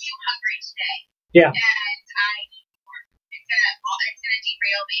 too hungry today? Yeah. And I eat more. It's gonna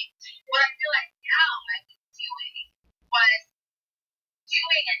derail me. What I realized now I was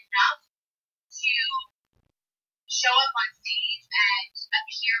doing enough to show up on stage and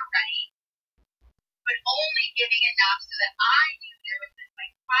appear ready, but only giving enough so that I knew there was this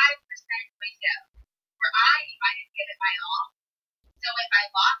 5% window where I knew I didn't give it my all. So if I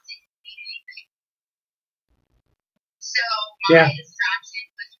lost it, it didn't mean anything. So my distraction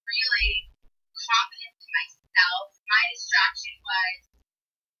was really confidence in myself. My distraction was,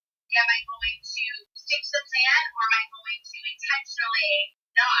 am I going to stick to the plan, or am I going to intentionally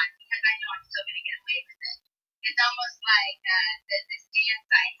not, because I know I'm still going to get away with it? It's almost like this dance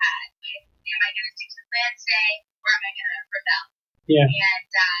I had with, am I going to stick to the plan today, or am I going to rebel? Yeah.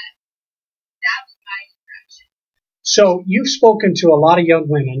 And that was my distraction. So you've spoken to a lot of young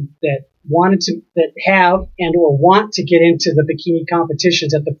women that have and or want to get into the bikini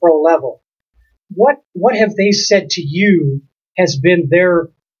competitions at the pro level. What have they said to you has been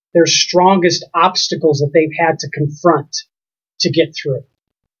their strongest obstacles that they've had to confront to get through?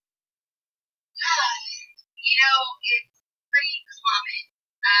 It's pretty common.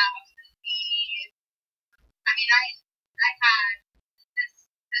 I had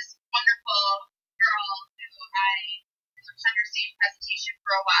this wonderful girl who I was understanding presentation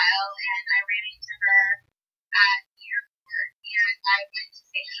for a while, and I ran into her at the airport, and I went to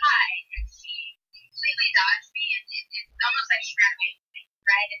say hi, and she completely dodged me, and it's almost like she ran away from me,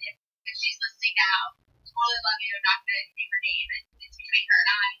 right? And if she's listening now, totally love you, I'm not going to name her name, it's between her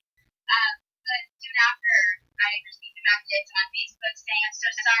and I. But soon after, I received a message on Facebook saying, I'm so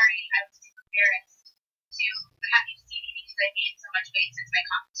sorry, I was too embarrassed to have you see me because I gained so much weight since my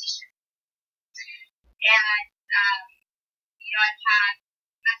competition. And, I've had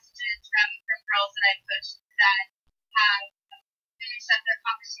messages from girls that I've coached that have finished up their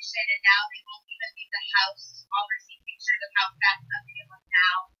competition, and now they won't even leave the house. I'll receive pictures of how fast they look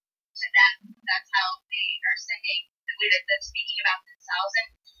now to them. That's how they are sending the way that they're speaking about themselves.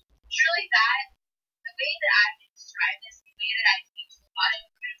 And truly the way that I would describe this, the way that I speak to a lot of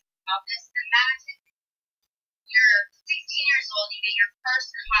women about this, imagine you're 16 years old, you get your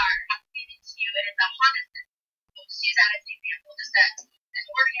first car given to you, and it's a Honda Civic. We'll just use that as an example, just an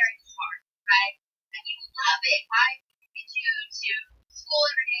ordinary car, right? And you love it. Why? It gets you to school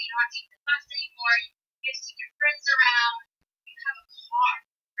every day. You don't have to take the bus anymore. You get to see your friends around. You have a car,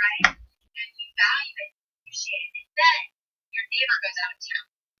 right? And you value it, you appreciate it. And then your neighbor goes out of town,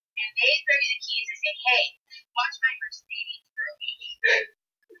 and they throw you the keys and say, hey, watch my Mercedes for a week.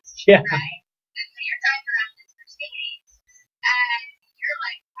 Yeah. Right? And so you're driving around this Mercedes, and you're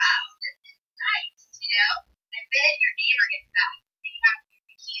like, wow, this is nice, And then your neighbor gets back, and you have to give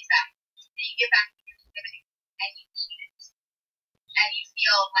the keys back, and you get back to your activity, and you keep it. And you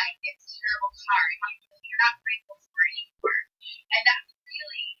feel like it's a terrible car, and you're not grateful for it anymore. And that's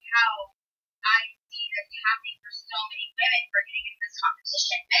really how I see this happening for so many women who are getting into this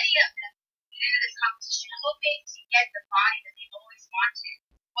competition. Many of them get into this competition hoping to get the body that they've always wanted.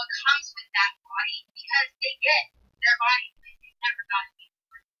 What comes with that body, because they get their body they've never gotten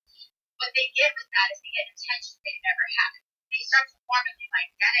before. What they get with that is they get attention they've never had. They start to form a new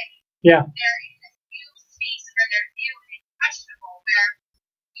identity. Yeah. They're in this new space where they're new and impressionable, where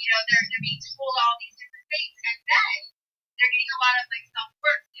they're being told all these different things, and then they're getting a lot of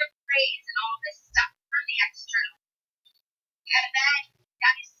self-worth, praise, and all this stuff from the external. And then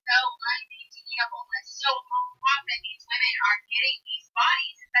that is so unmaintainable, and so often these women are getting these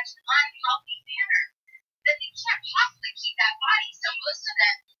bodies in such an unhealthy manner that they can't possibly keep that body. So most of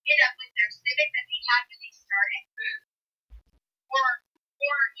end up with their Civic that they had when they started, or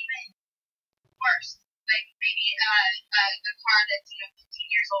even worse, like maybe a car that's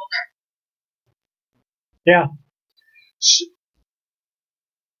 15 years older. Yeah.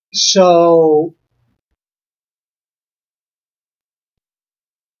 So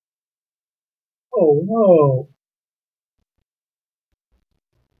oh, whoa.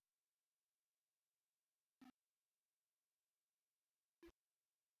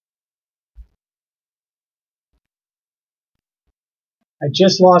 I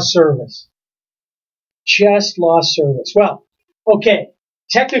just lost service. Well, okay.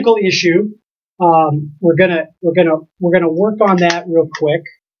 Technical issue. We're gonna work on that real quick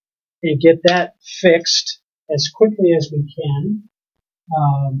and get that fixed as quickly as we can.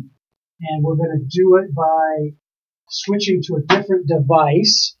 And we're gonna do it by switching to a different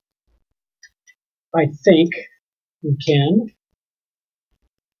device. I think we can.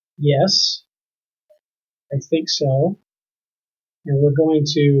 Yes, I think so. And we're going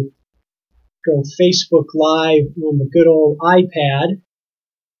to go Facebook Live on the good old iPad.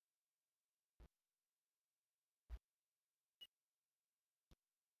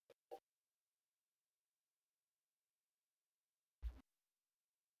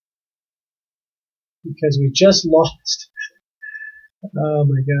 Because we just lost. Oh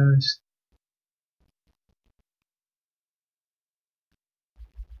my gosh.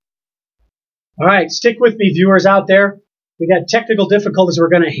 All right, stick with me, viewers out there. We got technical difficulties. We're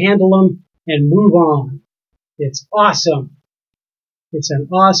going to handle them and move on. It's awesome. It's an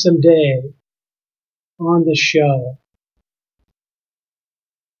awesome day on the show.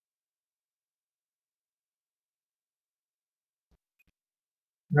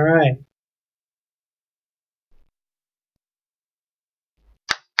 All right.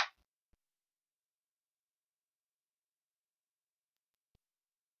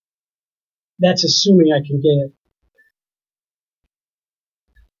 That's assuming I can get it.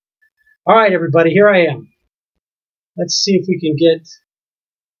 All right, everybody, here I am. Let's see if we can get...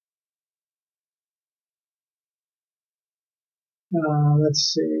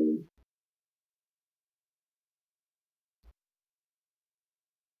 let's see.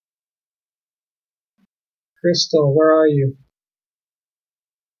 Crystal, where are you?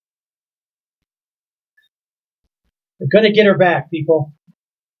 We're going to get her back, people.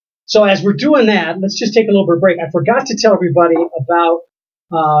 So as we're doing that, let's just take a little bit of a break. I forgot to tell everybody about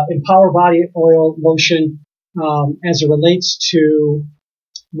Empower Body Oil Lotion as it relates to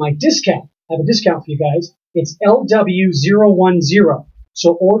my discount. I have a discount for you guys. It's LW010.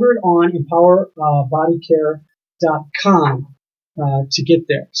 So order it on empowerbodycare.com to get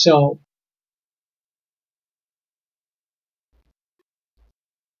there. So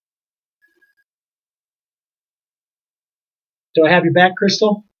do I have you back,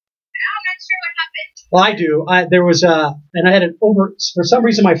 Crystal? Well, I do. There was and I had it over, for some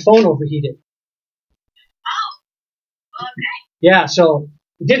reason my phone overheated. Oh, okay. Yeah, so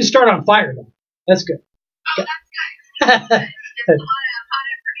it didn't start on fire though. That's good. Oh, that's good. There's a lot of hot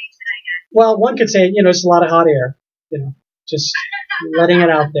information, I guess. Well, one could say, it's a lot of hot air, just letting it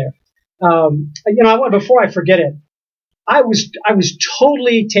out there. Before I forget it, I was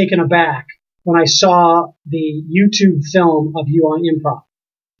totally taken aback when I saw the YouTube film of you on improv.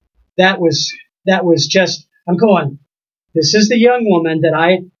 That was just, I'm going, this is the young woman that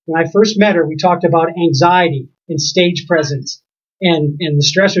when I first met her, we talked about anxiety and stage presence and the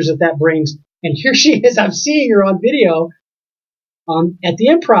stressors that brings. And here she is. I'm seeing her on video at the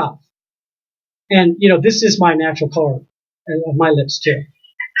improv. And, this is my natural color of my lips too.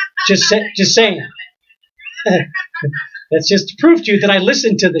 Just saying. That's just to prove to you that I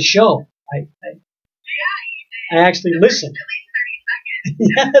listened to the show. I actually listened.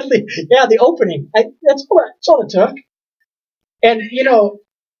 Yeah, the opening. That's all it took. And,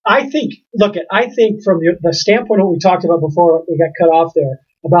 I think from the standpoint of what we talked about before we got cut off there,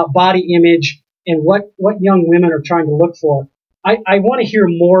 about body image and what young women are trying to look for, I want to hear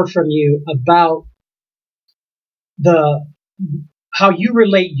more from you about how you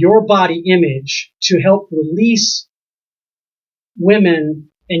relate your body image to help release women,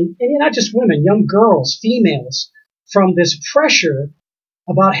 and not just women, young girls, females, from this pressure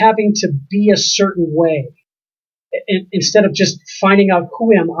about having to be a certain way, instead of just finding out,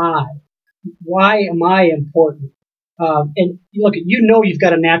 who am I? Why am I important? And look, you've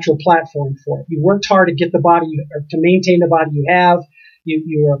got a natural platform for it. You worked hard to get the body, to maintain the body you have.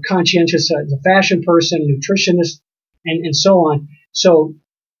 You are conscientious as a fashion person, nutritionist, and so on. So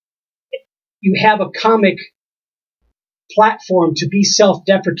you have a comic platform to be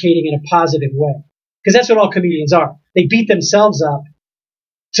self-deprecating in a positive way. Because that's what all comedians are. They beat themselves up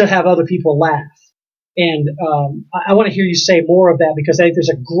to have other people laugh. And I want to hear you say more of that, because I think there's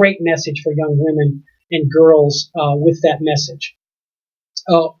a great message for young women and girls with that message.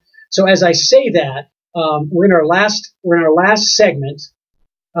 So as I say that, we're in our last segment,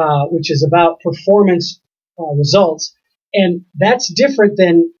 which is about performance results, and that's different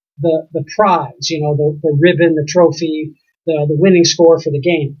than the prize, the ribbon, the trophy, the winning score for the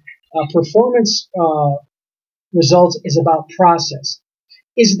game. Performance results is about process.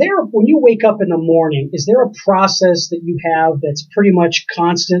 Is there, when you wake up in the morning, is there a process that you have that's pretty much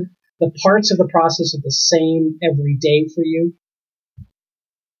constant? The parts of the process are the same every day for you? I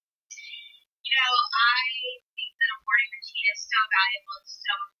think that a morning routine is so valuable and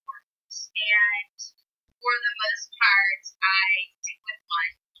so important. And for the most part, I stick with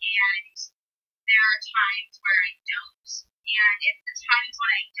one. And there are times where I don't. And if the times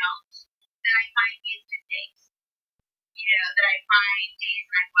when I don't, then I find wasted days. That I find days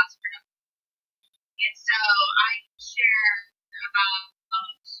when I'm less productive. And so I share about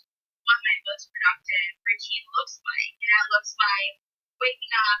what my most productive routine looks like. And that looks like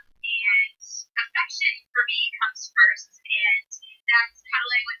waking up, and affection for me comes first. And that's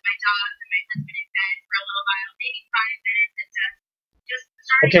cuddling with my dog and my husband in bed for a little while, maybe 5 minutes, and just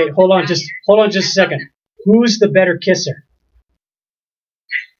starting. Okay, hold on just a second. Who's the better kisser?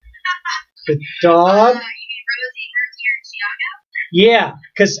 The dog? You mean Rosie or Giago? Yeah,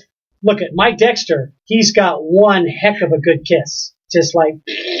 because look at my Dexter. He's got one heck of a good kiss. Just like.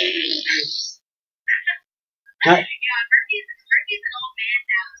 Yeah, Murphy's an old man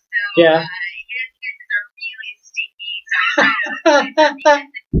now, so yeah. His kisses are really stinky. So I try to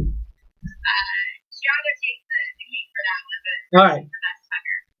Giago takes the heat for that one, but All right. the best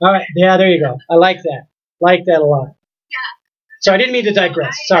hugger. All right. Yeah, there you go. I like that. Like that a lot. Yeah. So I didn't mean to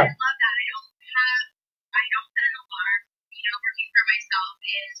digress. Sorry. I love that. I don't set an alarm. Working for myself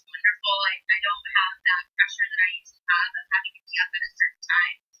is wonderful. I don't have that pressure that I used to have of having to be up at a certain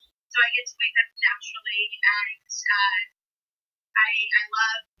time. So I get to wake up naturally, and I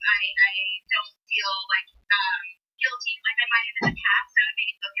don't feel like guilty like I might have in the past. I would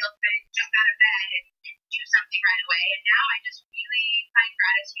maybe feel guilty if I didn't jump out of bed and do something right away. And now I just really find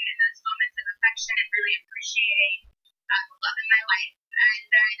gratitude in those moments of affection and really appreciate the love in my life. And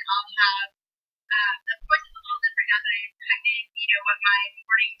then I'll have, of course, it's a little different now that I'm pregnant. What my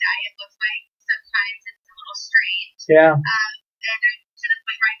morning diet looks like. Sometimes it's a little strange. Yeah. And to the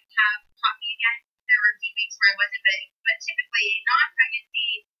point where I can have coffee again. There were a few weeks where I wasn't, but typically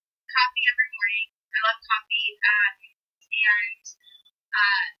non-pregnancy, coffee every morning. I love coffee, and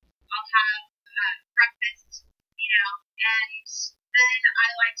I'll have breakfast, and then I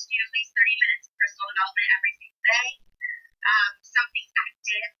like to do at least 30 minutes of personal development every single day. Something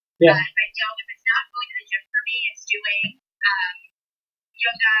active. Yeah. If it's not going to the gym for me, it's doing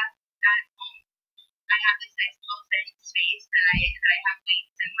yoga at home. I have this nice little zen space that I have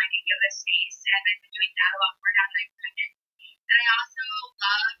weights in, like a yoga space, and I've been doing that a lot more now that I'm pregnant. And I also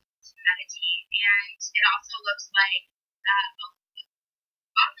love to meditate, and it also looks like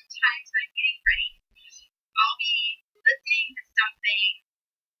oftentimes when I'm getting ready, I'll be listening to something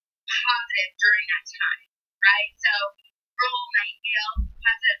positive during that time, right? So Roll Nightingale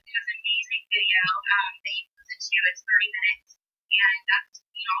has an amazing video that you can listen to. It's 30 minutes, and that's,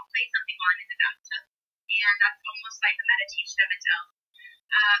 I'll play something on in the bathtub, and that's almost like a meditation of its own.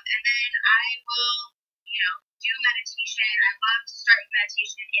 And then I will, do meditation. I love to start with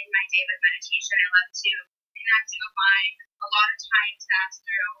meditation in my day with meditation. I love to connect in the mind. A lot of times that's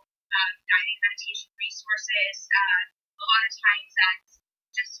through guided meditation resources. A lot of times that's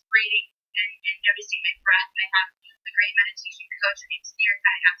just breathing and noticing my breath. I have a great meditation coach. Her name's Near.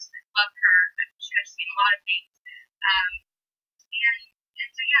 I absolutely love her. She has seen a lot of things. And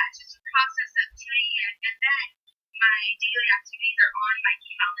so, yeah, it's just a process of tuning in. And then my daily activities are on my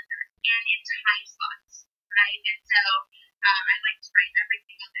calendar and in time slots, right? And so I like to write every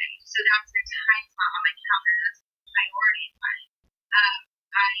single day. So that's the time slot on my calendar. That's the priority in mine.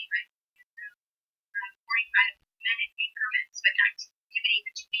 I do 45-minute increments with activity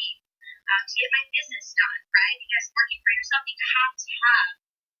between to get my business done, right? Because working for yourself, you have to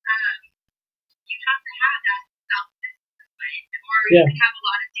have that self-discipline, or you can have a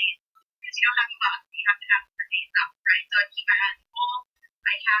lot of days because you don't have a lot. You have to have for days off, right? So I keep my hands full.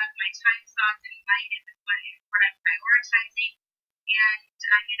 I have my time slots in mind with what I'm prioritizing, and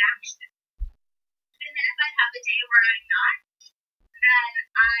I'm in action. And then if I have a day where I'm not, then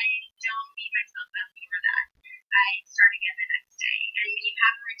I don't beat myself up over that. I start again the next day. And when you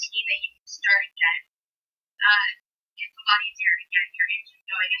have a routine that you can start again, it's a lot easier to get your engine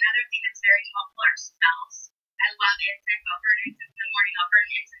going. Another thing that's very helpful are smells. I love incense. I'll burn incense in the morning, I'll burn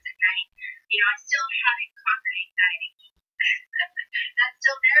incense at night. I still haven't conquered anxiety. That's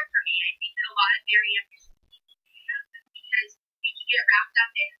still there for me. I think that a lot of very ambitious people have that because we can get wrapped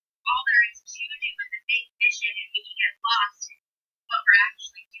up in all there is to do with the big vision, and we can get lost in what we're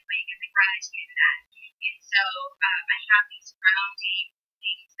actually doing and the gratitude of that. And so I have these grounding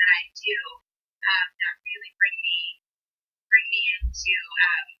things that I do that really bring me into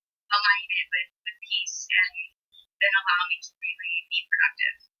alignment with peace and then allow me to really be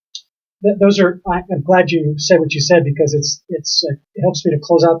productive. I'm glad you said what you said because it helps me to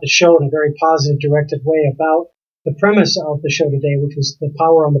close out the show in a very positive, directed way about the premise of the show today, which was the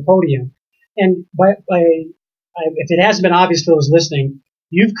power on the podium. And if it hasn't been obvious to those listening,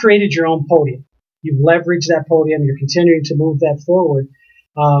 you've created your own podium. You've leveraged that podium. You're continuing to move that forward.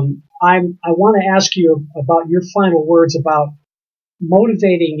 I want to ask you about your final words about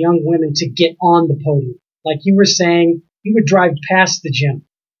motivating young women to get on the podium. Like you were saying, you would drive past the gym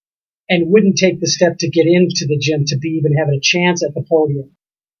and wouldn't take the step to get into the gym to be even having a chance at the podium.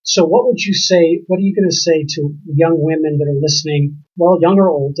 So what would you say, what are you going to say to young women that are listening, well, young or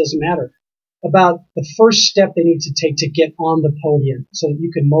old, doesn't matter, about the first step they need to take to get on the podium so that you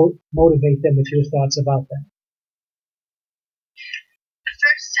can motivate them with your thoughts about that? The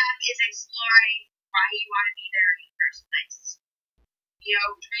first step is exploring why you want to be there in the first place.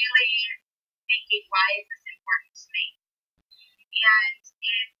 Really thinking, why is this important to me? And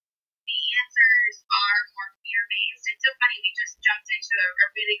if the answers are more fear-based, it's so funny, we just jumped into a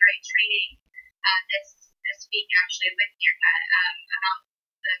really great training this week actually with Nirka about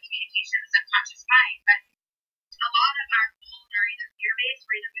the communication of the subconscious mind. But a lot of our goals are either fear-based,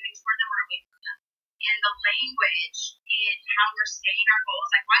 we're either moving toward them or away from them. And the language in how we're saying our goals,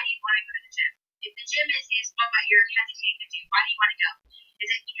 like why do you want to go to the gym? If the gym is what you're hesitating to do, why do you want to go? Is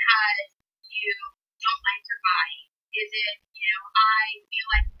it because you don't like your body? Is it, I feel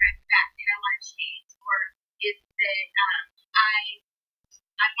like I'm fat and I want to change? Or is it,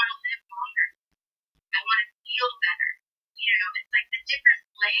 I want to live longer? I want to feel better? It's like the different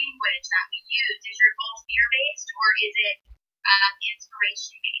language that we use. Is your goal fear-based or is it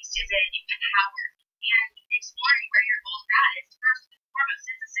inspiration-based? Is it empowered? And exploring where your goal is at is first and foremost,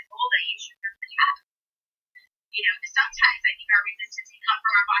 is this a goal that you should really have? Sometimes I think our resistance can come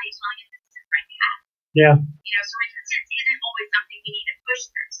from our body telling us this is the right path. Yeah. So resistance isn't always something we need to push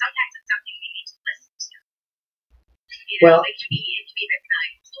through. Sometimes it's something we need to listen to. It can be a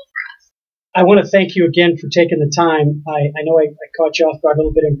kind tool for us. I want to thank you again for taking the time. I know I caught you off guard a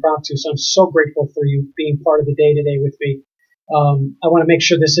little bit impromptu, so I'm so grateful for you being part of the day today with me. I want to make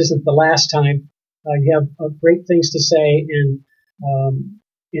sure this isn't the last time. You have great things to say and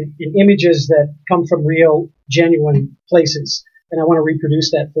in images that come from real, genuine places. And I want to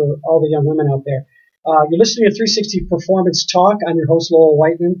reproduce that for all the young women out there. You're listening to 360 Performance Talk. I'm your host, Lowell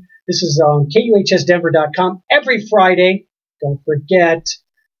Whiteman. This is on KUHSdenver.com every Friday. Don't forget,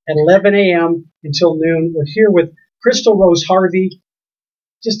 at 11 a.m. until noon. We're here with Crystal Rose Harvey.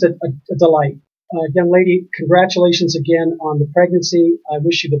 Just a delight. Young lady, congratulations again on the pregnancy. I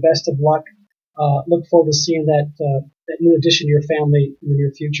wish you the best of luck. Look forward to seeing that new addition to your family in the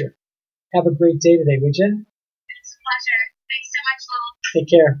near future. Have a great day today, would you? It's a pleasure. Thanks so much, Lowell. Take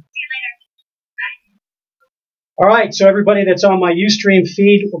care. See you later. Bye. All right, so everybody that's on my Ustream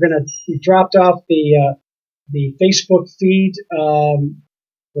feed, we dropped off the Facebook feed.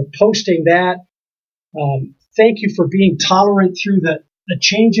 We're posting that. Thank you for being tolerant through the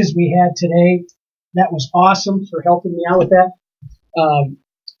changes we had today. That was awesome for helping me out with that.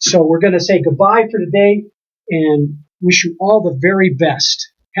 So we're going to say goodbye for today and wish you all the very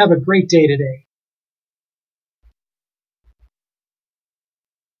best. Have a great day today.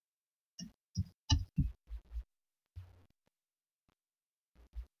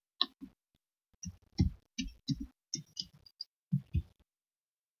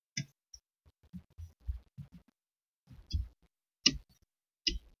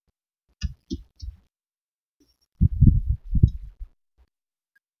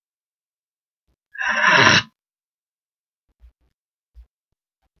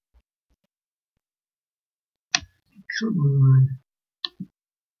 Come on.